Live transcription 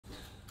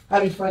How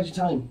have you found your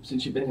time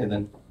since you've been here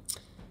then?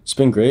 It's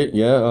been great,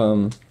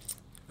 yeah.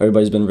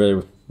 Everybody's been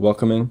very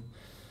welcoming.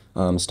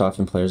 Staff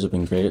and players have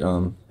been great,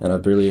 and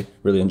I've really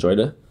enjoyed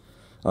it.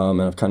 And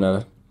I've kind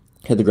of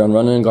hit the ground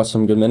running and got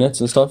some good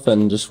minutes and stuff,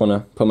 and just want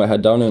to put my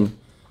head down and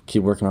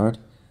keep working hard.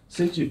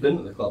 Since you've been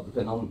at the club, you've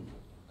been on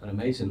an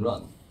amazing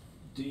run.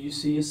 Do you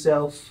see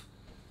yourself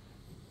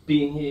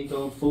being here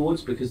going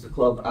forwards? Because the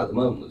club at the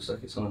moment looks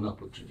like it's on an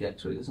upward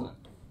trajectory, isn't it?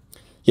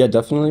 Yeah,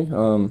 definitely.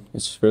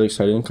 It's really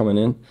exciting coming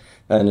in,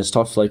 and it's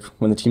tough like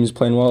when the team's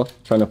playing well,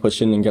 trying to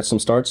push in and get some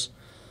starts.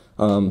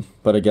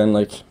 But again,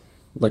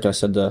 like I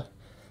said,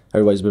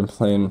 everybody's been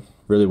playing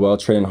really well,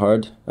 training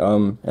hard,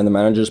 and the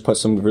managers put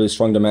some really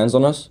strong demands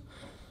on us,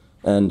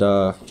 and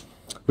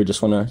we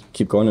just want to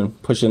keep going and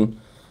pushing,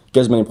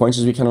 get as many points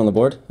as we can on the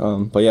board.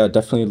 But yeah,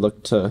 definitely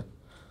look to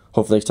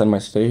hopefully extend my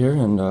stay here,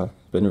 and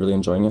been really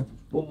enjoying it.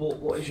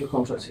 What is your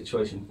contract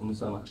situation in the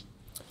summer?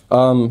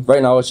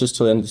 Right now it's just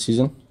till the end of the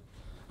season,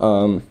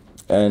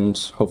 and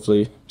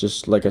hopefully,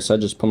 just like I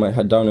said, just put my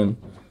head down and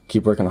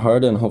keep working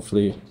hard, and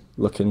hopefully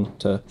looking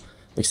to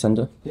extend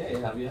it. Yeah,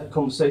 have you had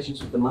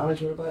conversations with the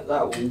manager about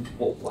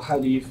that? How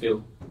do you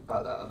feel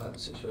about the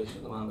situation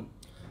at the moment?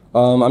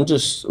 I'm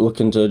just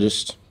looking to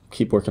just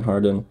keep working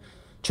hard and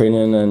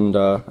training, and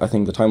I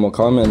think the time will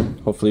come, and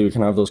hopefully we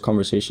can have those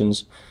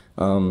conversations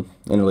in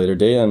a later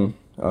day, and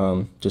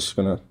just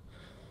wait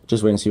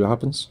and see what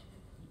happens.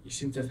 You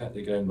seem to have hit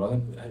the ground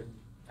running.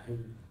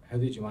 How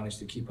did you manage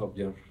to keep up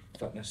your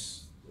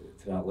fitness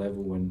to that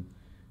level when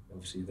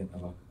obviously you didn't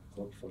have a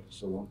club for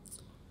so long?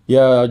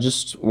 Yeah, I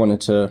just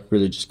wanted to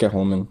really just get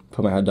home and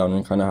put my head down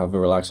and kind of have a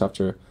relax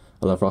after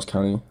I left Ross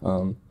County.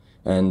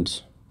 And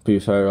to be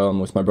fair,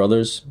 with my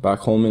brothers back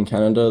home in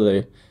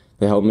Canada,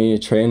 they helped me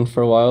train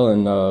for a while,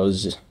 and I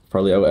was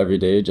probably out every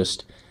day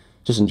just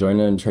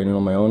enjoying it and training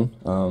on my own.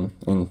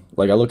 And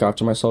like I look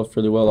after myself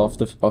really well off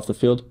the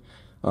field,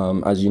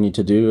 as you need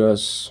to do,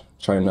 as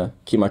trying to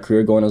keep my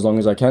career going as long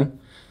as I can.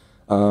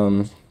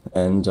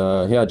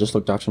 Yeah, I just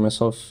looked after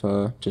myself,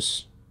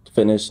 just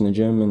fitness in the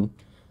gym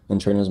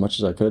and training as much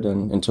as I could,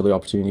 and until the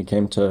opportunity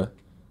came to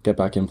get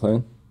back in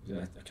playing. Was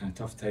it a kind of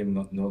tough time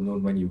not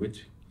knowing when you would,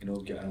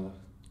 get a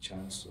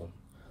chance?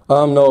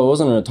 Or? No, it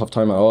wasn't a tough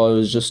time at all. It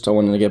was just I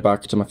wanted to get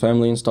back to my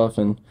family and stuff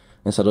and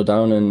settle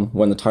down. And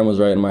when the time was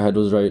right and my head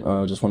was right,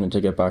 I just wanted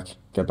to get back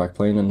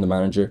playing. And the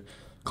manager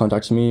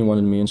contacted me,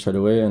 wanted me in straight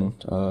away, and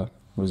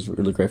was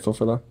really grateful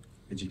for that.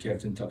 Had you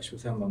kept in touch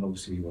with him? And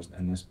obviously he wasn't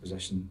in this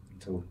position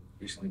until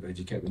recently, but had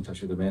you kept in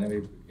touch with him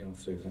anyway,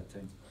 throughout that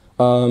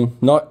time?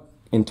 Not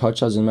in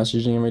touch as in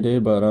messaging every day,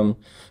 but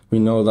we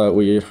know that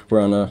we're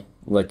on a,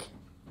 like,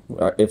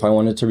 if I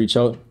wanted to reach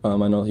out, I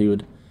know he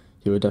would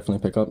definitely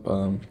pick up.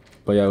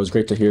 But yeah, it was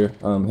great to hear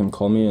him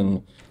call me,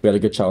 and we had a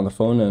good chat on the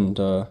phone, and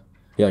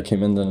yeah, I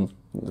came in then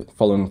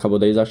following a couple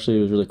of days. Actually,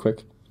 it was really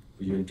quick.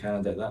 Were you in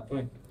Canada at that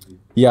point?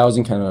 Yeah, I was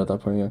in Canada at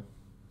that point. Yeah.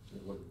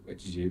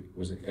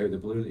 Was it out of the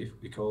blue that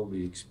you called? Were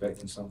you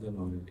expecting something,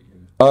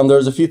 or? There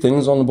was a few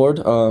things on the board,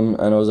 and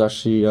I was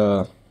actually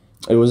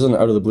it wasn't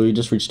out of the blue. He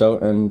just reached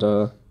out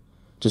and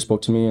just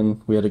spoke to me, and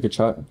we had a good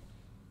chat.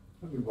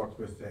 We worked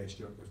with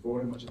Stuart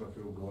before. How much of a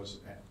pull was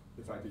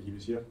the fact that he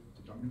was here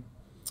to join you?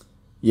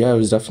 Yeah, it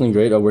was definitely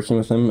great working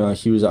with him.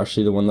 He was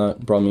actually the one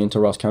that brought me into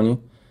Ross County,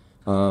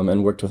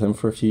 and worked with him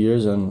for a few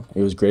years, and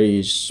it was great.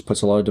 He just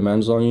puts a lot of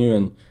demands on you,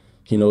 and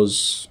he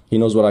knows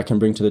what I can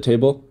bring to the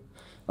table,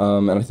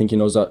 and I think he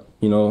knows that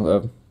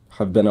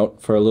I've been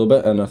out for a little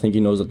bit, and I think he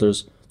knows that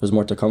there's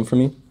more to come for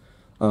me,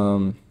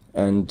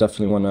 and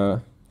definitely want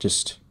to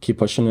just keep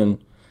pushing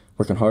and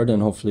working hard,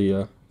 and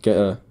hopefully get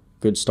a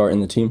good start in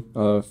the team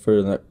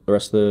for the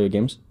rest of the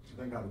games.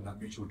 I think having that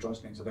mutual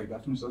trust makes a big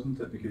difference, doesn't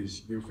it?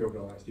 Because you feel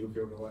relaxed, he'll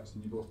feel relaxed,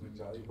 and you both know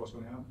exactly what's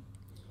going to happen.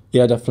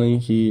 Yeah, definitely.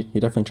 He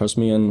definitely trusts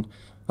me, and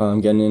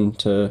getting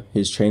into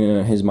his training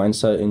and his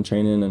mindset in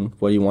training and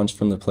what he wants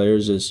from the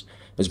players is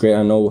great.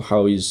 I know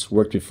how he's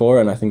worked before,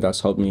 and I think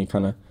that's helped me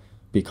kind of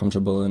be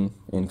comfortable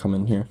in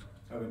coming here.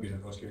 Having been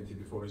at Ross County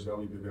before as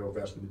well, you'd be well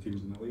versed with the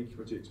teams in the league.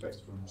 What do you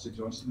expect from St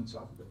Johnstone and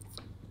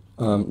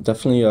Saturday?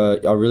 Definitely,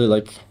 I really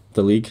like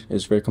the league.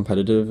 It's very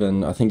competitive,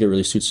 and I think it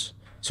really suits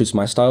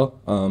my style.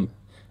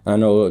 I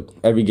know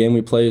every game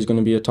we play is going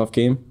to be a tough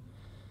game,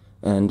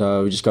 and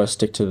we just got to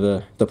stick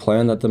to the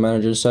plan that the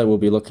manager said. We'll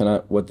be looking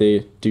at what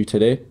they do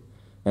today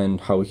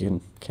and how we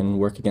can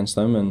work against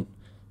them, and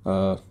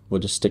we'll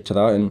just stick to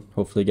that and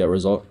hopefully get a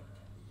result.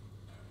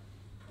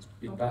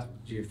 Do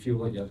you feel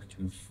like you're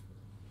kind of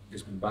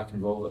just been back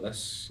involved with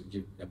this? Do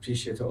you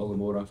appreciate it all the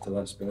more after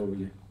that spell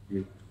where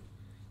you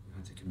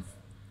had to kind of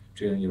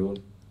train on your own?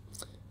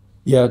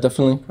 Yeah,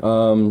 definitely.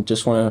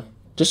 Just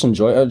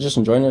enjoying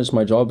it. It's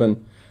my job,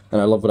 and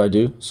I love what I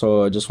do.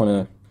 So I just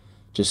want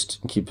to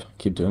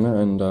keep doing it,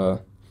 and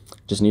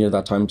just needed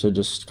that time to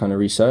just kind of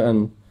reset,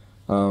 and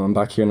I'm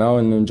back here now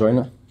and enjoying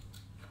it.